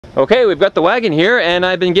Okay, we've got the wagon here, and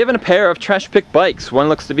I've been given a pair of trash pick bikes. One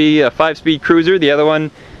looks to be a 5-speed cruiser, the other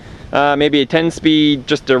one maybe a 10-speed,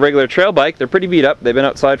 just a regular trail bike. They're pretty beat up. They've been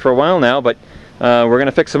outside for a while now, but we're going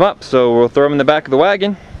to fix them up. So we'll throw them in the back of the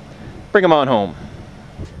wagon, bring them on home.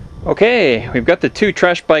 Okay, we've got the two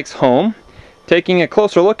trash bikes home. Taking a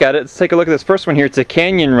closer look at it, let's take a look at this first one here. It's a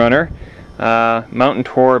Canyon Runner mountain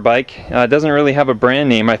tour bike. It doesn't really have a brand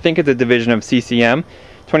name. I think it's a division of CCM.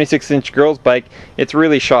 26-inch girls bike. It's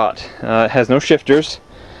really shot. It has no shifters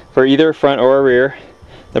for either front or rear.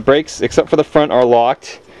 The brakes, except for the front, are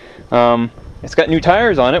locked. It's got new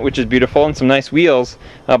tires on it, which is beautiful, and some nice wheels,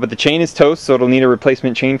 but the chain is toast, so it'll need a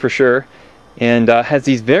replacement chain for sure. And has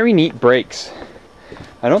these very neat brakes.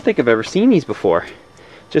 I don't think I've ever seen these before.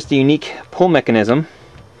 Just a unique pull mechanism.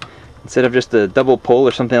 Instead of just a double pull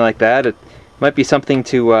or something like that, it might be something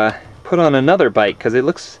to put on another bike, because it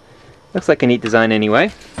looks like a neat design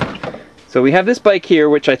anyway. So we have this bike here,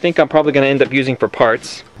 which I think I'm probably going to end up using for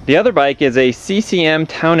parts. The other bike is a CCM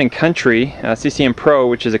Town & Country, CCM Pro,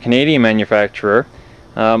 which is a Canadian manufacturer.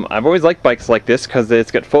 I've always liked bikes like this because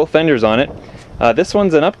it's got full fenders on it. This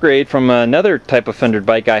one's an upgrade from another type of fendered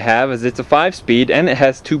bike I have, as it's a 5-speed and it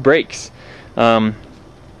has 2 brakes. In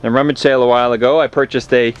a rummage sale a while ago, I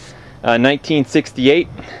purchased a 1968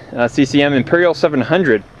 CCM Imperial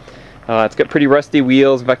 700. It's got pretty rusty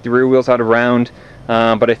wheels. In fact, the rear wheels had a round,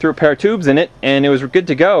 but I threw a pair of tubes in it and it was good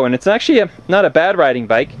to go. And it's actually not a bad riding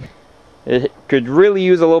bike. It could really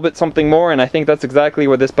use a little bit something more, and I think that's exactly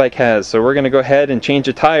what this bike has. So we're going to go ahead and change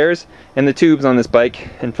the tires and the tubes on this bike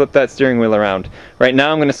and flip that steering wheel around. Right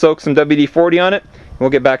now I'm going to soak some WD-40 on it, and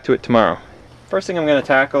we'll get back to it tomorrow. First thing I'm going to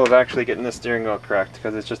tackle is actually getting this steering wheel correct,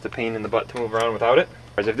 because it's just a pain in the butt to move around without it.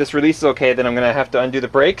 If this release is okay, then I'm going to have to undo the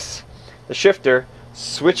brakes, the shifter,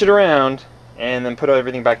 switch it around, and then put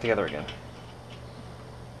everything back together again.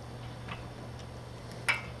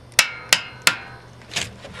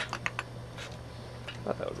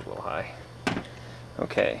 Thought that was a little high.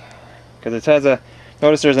 Okay, because it has a,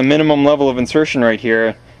 notice there's a minimum level of insertion right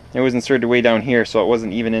here. It was inserted way down here, so it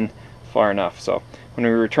wasn't even in far enough. So when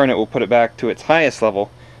we return it, we'll put it back to its highest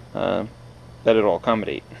level that it'll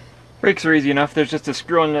accommodate. Brakes are easy enough. There's just a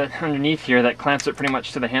screw underneath here that clamps it pretty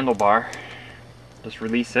much to the handlebar. Just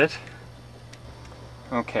release it.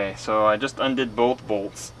 Okay, so I just undid both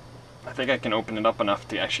bolts. I think I can open it up enough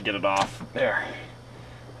to actually get it off. There.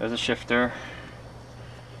 There's a shifter.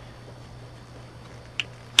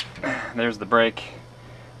 There's the brake.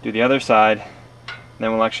 Do the other side,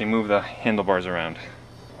 then we'll actually move the handlebars around.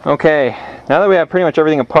 Okay, now that we have pretty much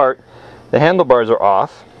everything apart, the handlebars are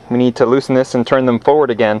off. We need to loosen this and turn them forward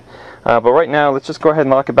again. But right now, let's just go ahead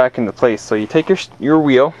and lock it back into place. So you take your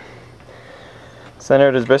wheel, center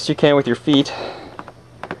it as best you can with your feet,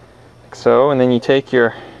 like so, and then you take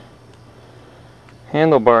your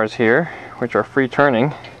handlebars here, which are free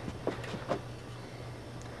turning,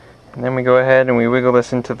 and then we go ahead and we wiggle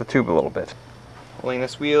this into the tube a little bit. Pulling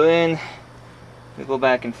this wheel in, wiggle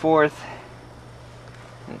back and forth,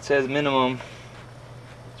 and it says minimum,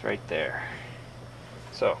 it's right there.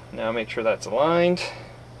 So now make sure that's aligned.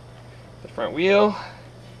 The front wheel,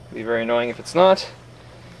 it'll be very annoying if it's not.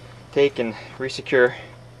 Take and resecure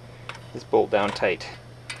this bolt down tight.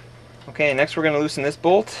 Okay, next we're going to loosen this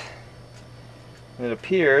bolt. And it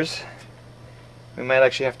appears we might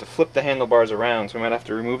actually have to flip the handlebars around, so we might have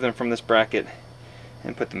to remove them from this bracket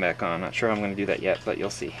and put them back on. Not sure I'm going to do that yet, but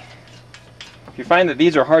you'll see. If you find that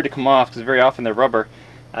these are hard to come off, because very often they're rubber,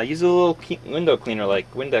 use a little window cleaner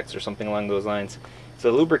like Windex or something along those lines. It's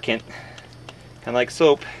a lubricant, kind of like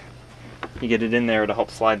soap. You get it in there to help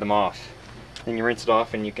slide them off. Then you rinse it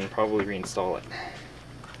off and you can probably reinstall it.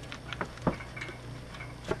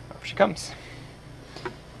 Off she comes.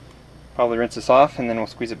 Probably rinse this off and then we'll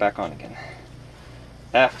squeeze it back on again.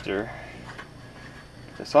 After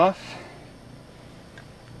this off,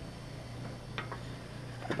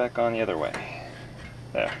 put it back on the other way.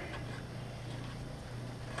 There.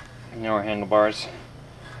 And now our handlebars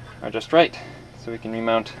are just right, so we can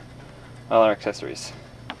remount all our accessories.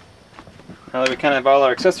 Now that we kind of have all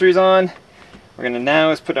our accessories on, we're going to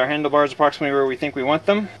now is put our handlebars approximately where we think we want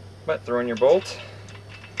them. But throw in your bolt,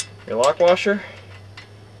 your lock washer,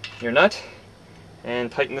 your nut,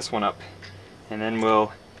 and tighten this one up. And then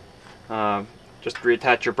we'll just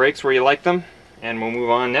reattach your brakes where you like them, and we'll move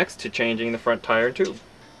on next to changing the front tire and tube.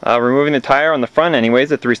 Removing the tire on the front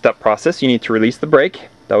anyways, a 3-step process. You need to release the brake.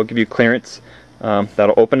 That will give you clearance.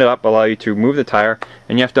 That'll open it up, allow you to move the tire,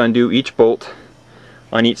 and you have to undo each bolt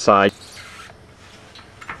on each side.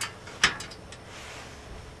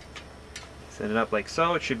 Set it up like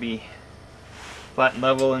so. It should be flat and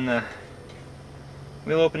level in the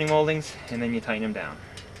wheel opening moldings, and then you tighten them down.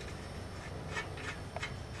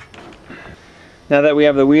 Now that we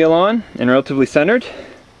have the wheel on and relatively centered,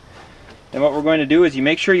 then what we're going to do is you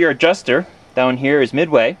make sure your adjuster down here is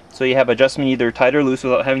midway, so you have adjustment either tight or loose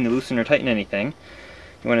without having to loosen or tighten anything.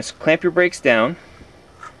 You want to clamp your brakes down.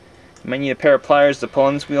 You might need a pair of pliers to pull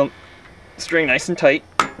on this wheel string nice and tight.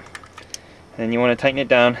 And you want to tighten it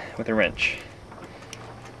down with a wrench.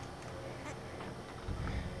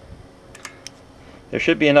 There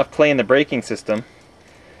should be enough play in the braking system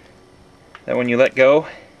that when you let go,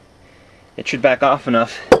 it should back off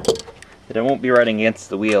enough that it won't be riding against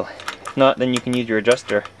the wheel. If not, then you can use your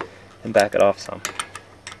adjuster and back it off some.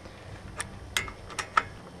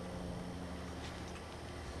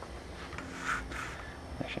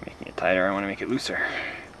 Actually making it tighter, I want to make it looser.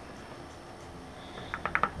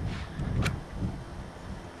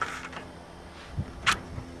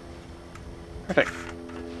 Perfect.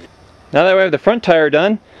 Now that we have the front tire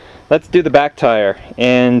done, let's do the back tire.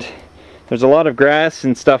 And there's a lot of grass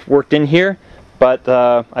and stuff worked in here, but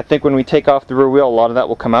I think when we take off the rear wheel, a lot of that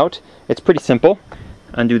will come out. It's pretty simple.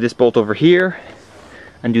 Undo this bolt over here,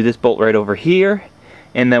 undo this bolt right over here,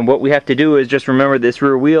 and then what we have to do is just remember this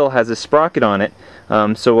rear wheel has a sprocket on it,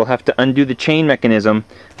 so we'll have to undo the chain mechanism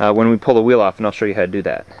when we pull the wheel off, and I'll show you how to do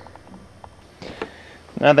that.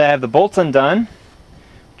 Now that I have the bolts undone,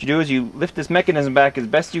 what you do is you lift this mechanism back as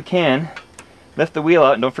best you can, lift the wheel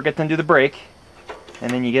out, and don't forget to undo the brake, and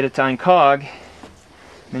then you get it to uncog,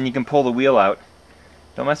 then you can pull the wheel out.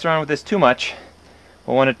 Don't mess around with this too much.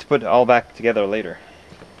 We'll want it to put it all back together later.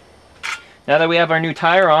 Now that we have our new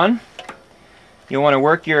tire on, you'll want to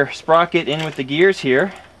work your sprocket in with the gears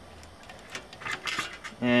here,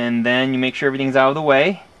 and then you make sure everything's out of the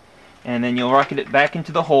way, and then you'll rocket it back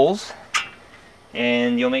into the holes,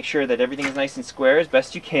 and you'll make sure that everything is nice and square as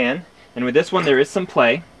best you can. And with this one there is some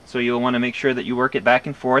play, so you'll want to make sure that you work it back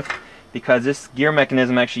and forth, because this gear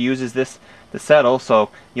mechanism actually uses this to settle, so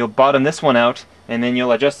you'll bottom this one out and then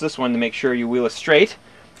you'll adjust this one to make sure your wheel is straight.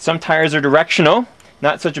 Some tires are directional,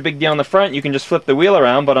 not such a big deal on the front, you can just flip the wheel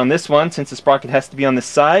around, but on this one, since the sprocket has to be on this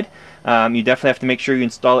side, you definitely have to make sure you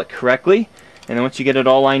install it correctly. And then once you get it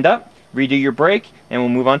all lined up, redo your brake, and we'll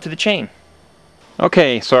move on to the chain.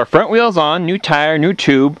 Okay, so our front wheel's on, new tire, new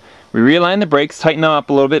tube. We realigned the brakes, tightened them up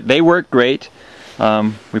a little bit, they work great.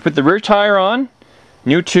 We put the rear tire on,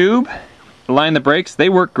 new tube, align the brakes, they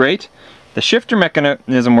work great. The shifter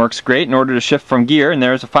mechanism works great in order to shift from gear, and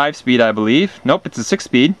there's a 5-speed I believe. Nope, it's a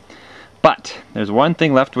 6-speed. But there's one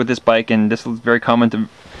thing left with this bike, and this is very common to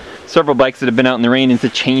several bikes that have been out in the rain, is the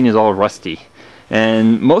chain is all rusty.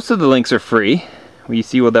 And most of the links are free, where you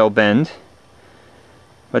see where they'll bend,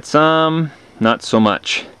 but some not so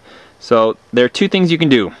much. So there are two things you can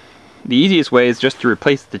do. The easiest way is just to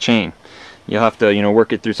replace the chain. You'll have to,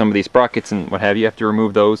 work it through some of these sprockets and what have you. You have to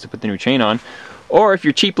remove those to put the new chain on. Or if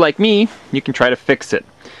you're cheap like me, you can try to fix it.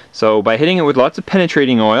 So by hitting it with lots of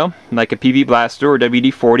penetrating oil, like a PB Blaster or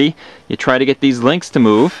WD-40, you try to get these links to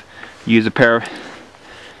move. Use a pair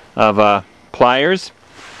of pliers,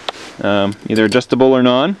 either adjustable or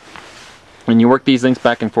non, and you work these links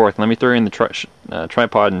back and forth. Let me throw you in the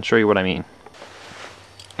tripod and show you what I mean.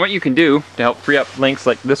 What you can do to help free up links,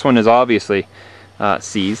 like this one is obviously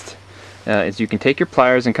seized, is you can take your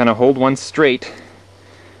pliers and kind of hold one straight,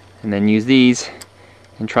 and then use these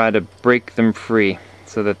and try to break them free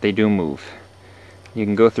so that they do move. You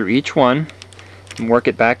can go through each one and work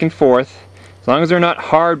it back and forth. As long as they're not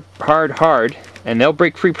hard, and they'll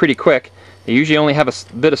break free pretty quick. They usually only have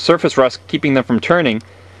a bit of surface rust keeping them from turning.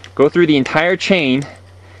 Go through the entire chain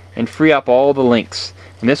and free up all the links.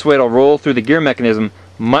 And this way it'll roll through the gear mechanism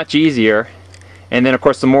much easier. And then of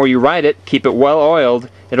course the more you ride it, keep it well oiled,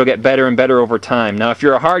 it'll get better and better over time. Now if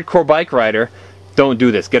you're a hardcore bike rider, don't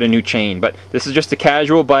do this, get a new chain. But this is just a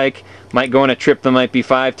casual bike, might go on a trip that might be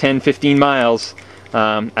 5, 10, 15 miles.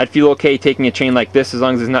 I'd feel okay taking a chain like this as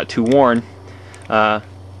long as it's not too worn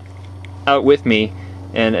out with me,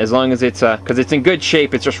 and as long as it's, because it's in good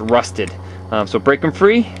shape, it's just rusted. So break them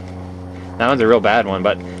free. That one's a real bad one,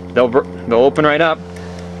 but they'll open right up.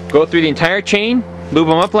 Go through the entire chain, lube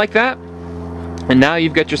them up like that, and now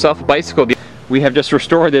you've got yourself a bicycle. We have just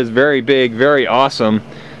restored this very big, very awesome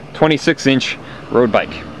 26-inch road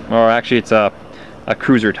bike, or actually it's a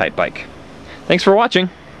cruiser type bike. Thanks for watching.